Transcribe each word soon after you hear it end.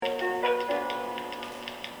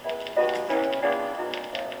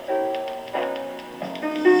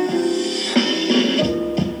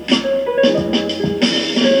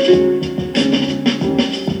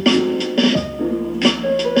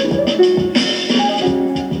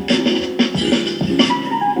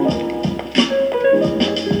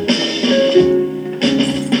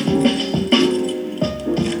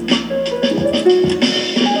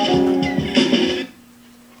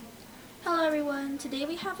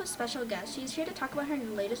a special guest. She's here to talk about her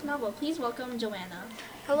latest novel. Please welcome Joanna.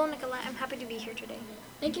 Hello, Nicola. I'm happy to be here today.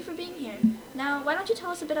 Thank you for being here. Now, why don't you tell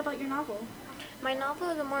us a bit about your novel? My novel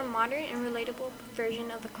is a more modern and relatable version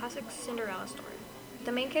of the classic Cinderella story.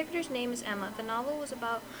 The main character's name is Emma. The novel was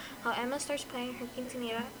about how Emma starts planning her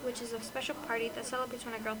quinceañera, which is a special party that celebrates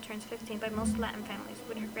when a girl turns 15 by most Latin families,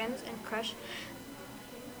 with her friends and crush.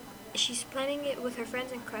 She's planning it with her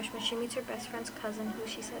friends and crush when she meets her best friend's cousin, who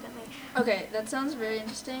she suddenly... Okay, that sounds very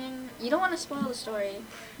interesting. You don't want to spoil the story.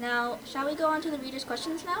 Now, shall we go on to the reader's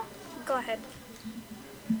questions now? Go ahead.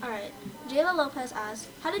 Alright. Jayla Lopez asks,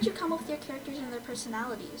 how did you come up with your characters and their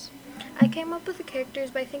personalities? I came up with the characters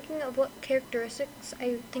by thinking of what characteristics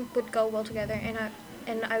I think would go well together and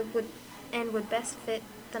would best fit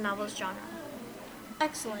the novel's genre.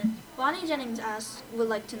 Excellent. Bonnie Jennings asks, would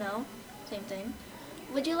like to know, same thing.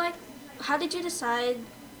 How did you decide,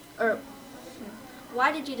 or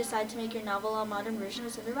why did you decide to make your novel a modern version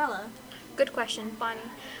of Cinderella? Good question, Bonnie.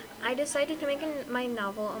 I decided to make my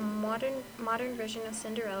novel a modern version of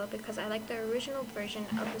Cinderella because I like the original version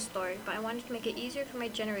of the story, but I wanted to make it easier for my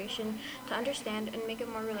generation to understand and make it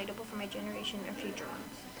more relatable for my generation or future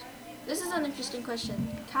ones. This is an interesting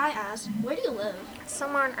question. Kai asks, where do you live?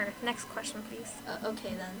 Somewhere on Earth. Next question, please.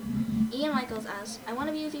 Okay then. Ian Michaels asks, I want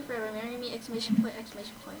to be with you forever. Marry me! Exclamation point!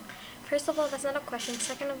 Exclamation point. First of all, that's not a question.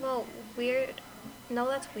 Second of all, weird. No,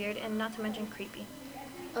 that's weird, and not to mention creepy.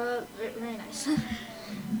 Very nice.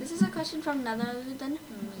 This is a question from none other than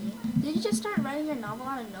me. Did you just start writing your novel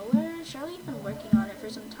out of nowhere? Surely you've been working on it for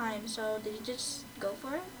some time, so did you just go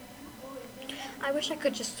for it? I wish I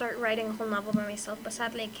could just start writing a whole novel by myself, but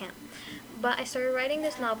sadly I can't. But I started writing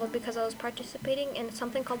this novel because I was participating in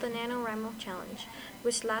something called the NaNoWriMo Challenge,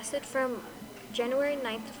 which lasted from January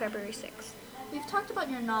 9th to February 6th. We've talked about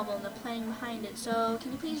your novel and the planning behind it, so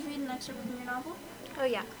can you please read an excerpt from your novel? Oh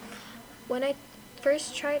yeah. When I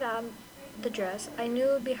first tried on the dress, I knew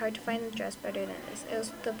it would be hard to find a dress better than this. It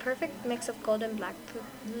was the perfect mix of gold and black.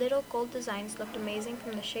 The little gold designs looked amazing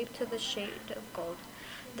from the shape to the shade of gold.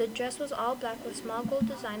 The dress was all black with small gold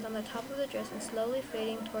designs on the top of the dress and slowly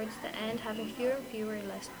fading towards the end, having fewer and fewer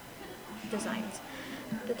less designs.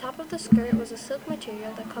 The top of the skirt was a silk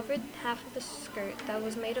material that covered half of the skirt that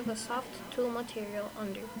was made of a soft tulle material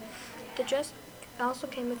under. The dress also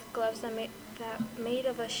came with gloves that made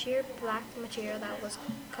of a sheer black material that was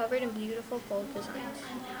covered in beautiful gold designs.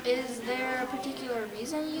 Is there a particular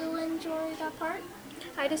reason you enjoy that part?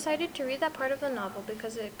 I decided to read that part of the novel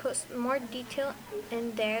because it puts more detail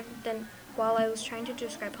in there than while I was trying to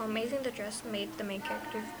describe how amazing the dress made the main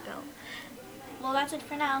character feel. Well, that's it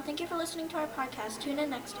for now. Thank you for listening to our podcast. Tune in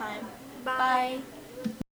next time. Bye. Bye.